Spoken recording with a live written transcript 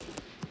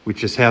We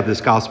just had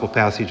this gospel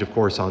passage, of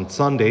course, on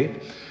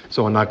Sunday,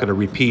 so I'm not going to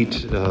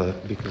repeat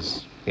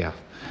because,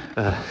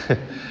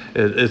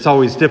 it's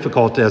always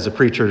difficult as a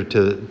preacher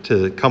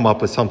to come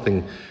up with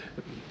something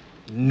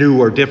new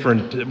or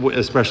different,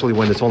 especially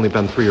when it's only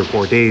been 3 or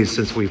 4 days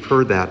since we've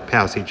heard that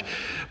passage.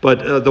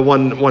 But the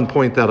one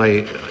point that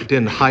I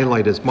didn't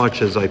highlight as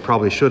much as I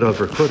probably should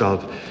have or could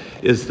have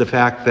is the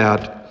fact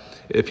that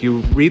if you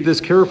read this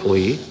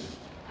carefully,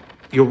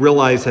 you'll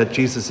realize that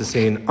Jesus is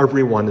saying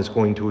everyone is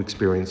going to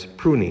experience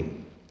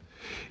pruning.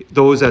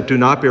 Those that do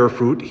not bear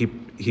fruit,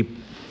 he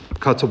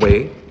cuts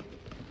away,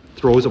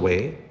 throws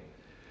away,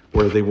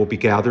 where they will be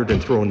gathered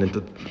and thrown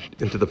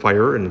into the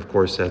fire. And of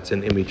course, that's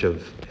an image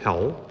of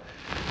hell,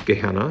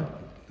 Gehenna,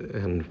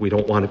 and we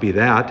don't want to be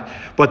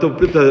that. But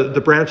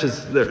the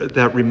branches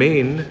that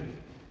remain,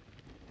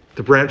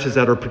 the branches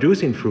that are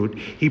producing fruit,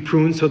 he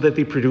prunes so that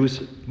they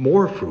produce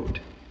more fruit.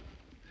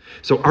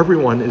 So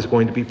everyone is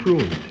going to be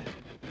pruned.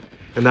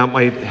 And that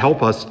might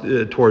help us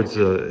towards,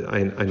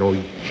 I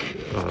know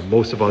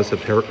most of us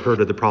have heard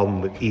of the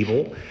problem with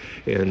evil,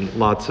 and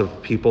lots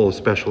of people,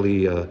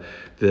 especially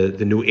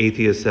the new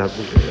atheists, that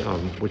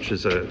which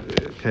is a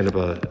kind of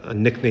a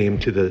nickname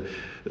to the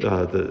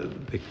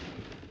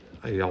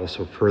I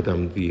also heard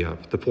them,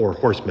 the four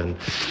horsemen,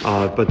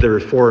 but there are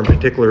 4 in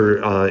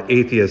particular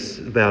atheists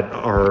that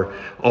are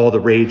all the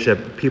rage,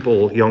 that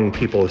people, young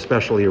people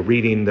especially, are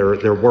reading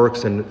their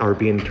works and are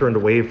being turned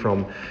away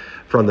from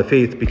the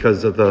faith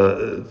because of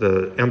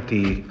the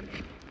empty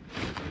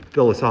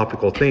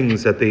philosophical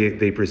things that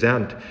they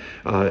present,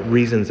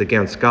 reasons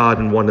against God.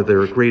 And one of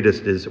their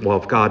greatest is,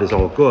 well, if God is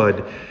all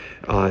good,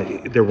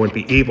 there wouldn't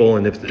be evil,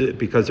 and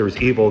because there is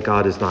evil,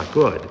 God is not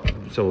good,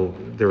 so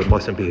there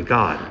mustn't be a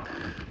God.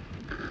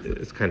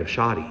 It's kind of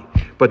shoddy.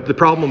 But the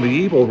problem with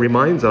evil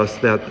reminds us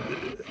that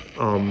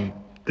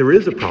there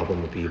is a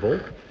problem with evil,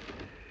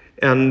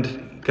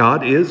 and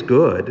God is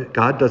good.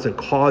 God doesn't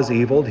cause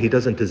evil. He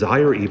doesn't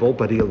desire evil,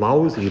 but he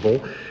allows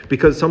evil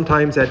because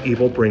sometimes that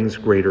evil brings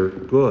greater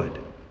good.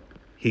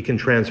 He can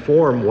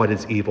transform what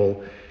is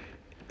evil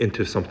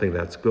into something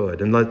that's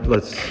good. And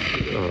let's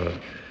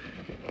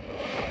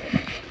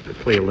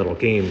play a little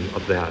game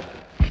of that.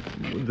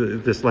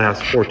 This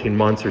last 14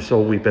 months or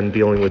so, we've been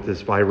dealing with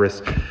this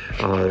virus.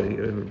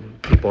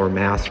 People are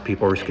masked,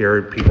 people are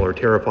scared, people are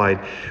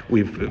terrified.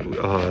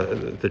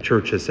 The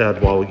church has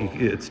said, well,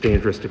 it's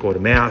dangerous to go to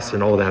mass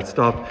and all that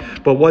stuff.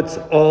 But what's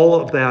all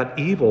of that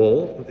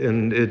evil,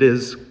 and it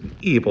is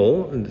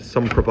evil, and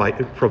some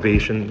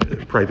privation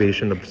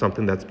of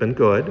something that's been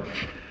good,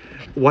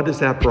 what has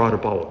that brought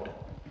about?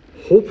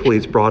 Hopefully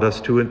it's brought us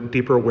to a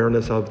deeper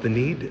awareness of the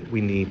need we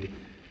need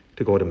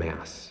to go to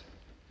mass.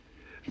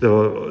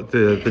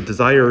 The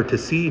desire to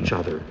see each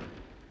other,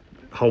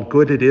 how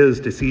good it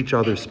is to see each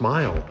other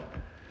smile,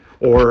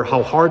 or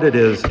how hard it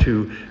is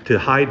to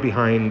hide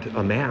behind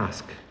a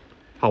mask,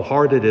 how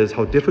hard it is,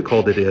 how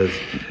difficult it is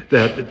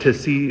to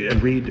see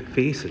and read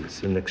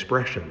faces and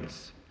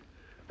expressions.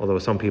 Although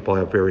some people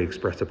have very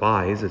expressive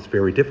eyes, it's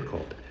very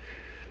difficult.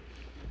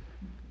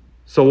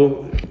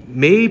 So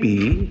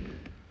maybe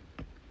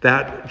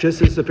that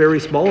just is a very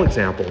small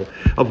example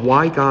of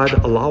why God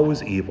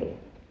allows evil.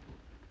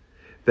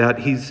 That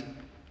he's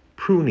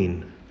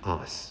pruning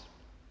us,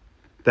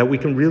 that we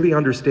can really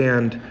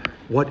understand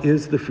what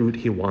is the fruit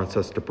he wants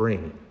us to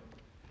bring.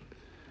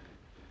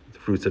 The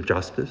fruits of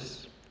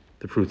justice,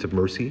 the fruits of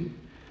mercy,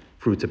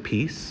 fruits of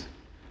peace.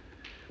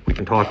 We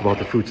can talk about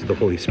the fruits of the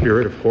Holy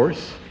Spirit, of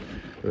course.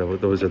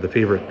 Those are the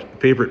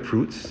favorite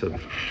fruits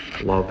of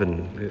love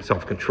and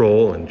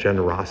self-control and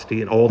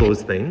generosity and all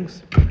those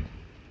things.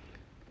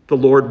 The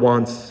Lord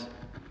wants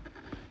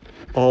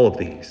all of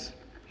these.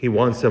 He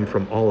wants them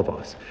from all of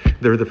us.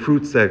 They're the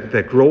fruits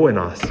that grow in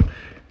us,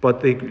 but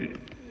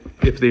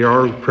if they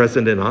are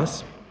present in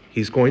us,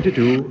 he's going to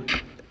do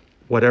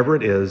whatever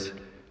it is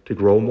to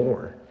grow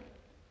more.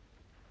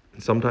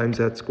 And sometimes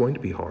that's going to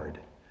be hard.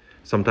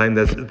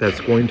 Sometimes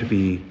that's going to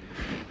be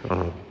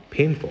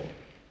painful.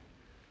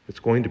 It's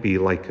going to be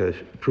like a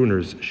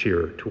pruner's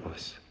shear to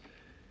us.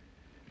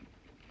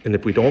 And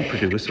if we don't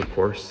produce, of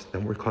course,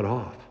 then we're cut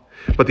off.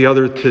 But the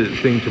other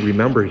thing to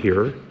remember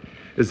here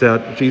is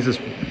that Jesus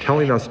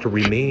telling us to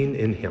remain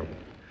in him.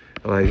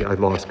 And I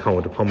lost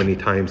count of how many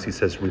times he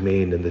says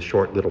remain in this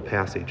short little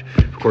passage.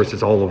 Of course,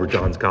 it's all over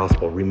John's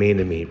gospel. Remain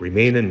in me,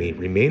 remain in me,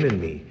 remain in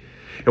me.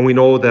 And we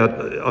know that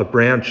a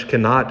branch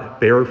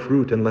cannot bear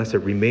fruit unless it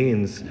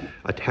remains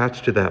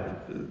attached to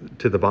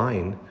the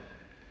vine.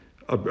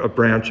 A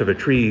branch of a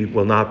tree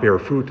will not bear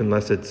fruit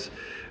unless it's,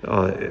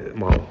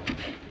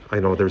 I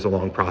know there's a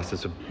long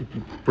process of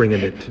bringing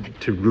it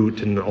to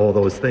root and all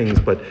those things,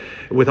 but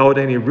without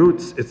any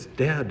roots, it's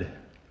dead.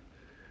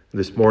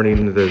 This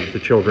morning, the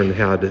children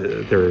had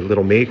their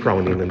little May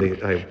crowning,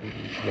 and I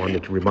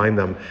wanted to remind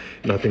them,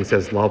 nothing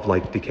says love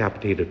like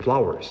decapitated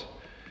flowers.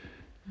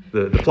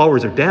 The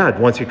flowers are dead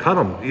once you cut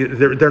them.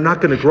 They're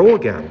not going to grow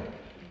again.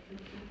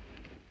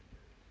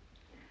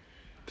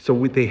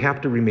 So they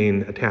have to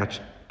remain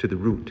attached to the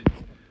root.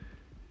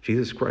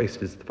 Jesus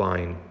Christ is the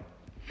vine.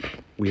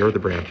 We are the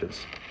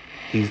branches.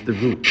 He's the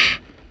root.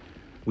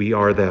 We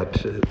are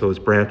those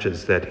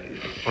branches that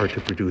are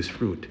to produce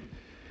fruit.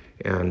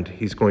 And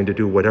he's going to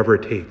do whatever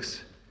it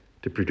takes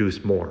to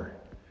produce more.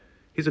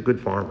 He's a good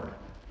farmer.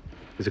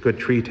 He's a good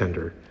tree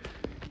tender.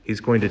 He's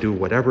going to do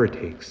whatever it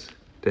takes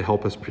to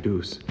help us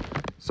produce.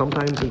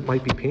 Sometimes it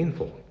might be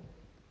painful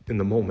in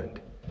the moment,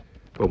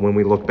 but when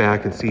we look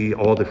back and see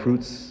all the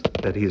fruits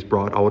that he has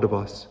brought out of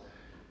us,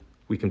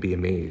 we can be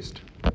amazed.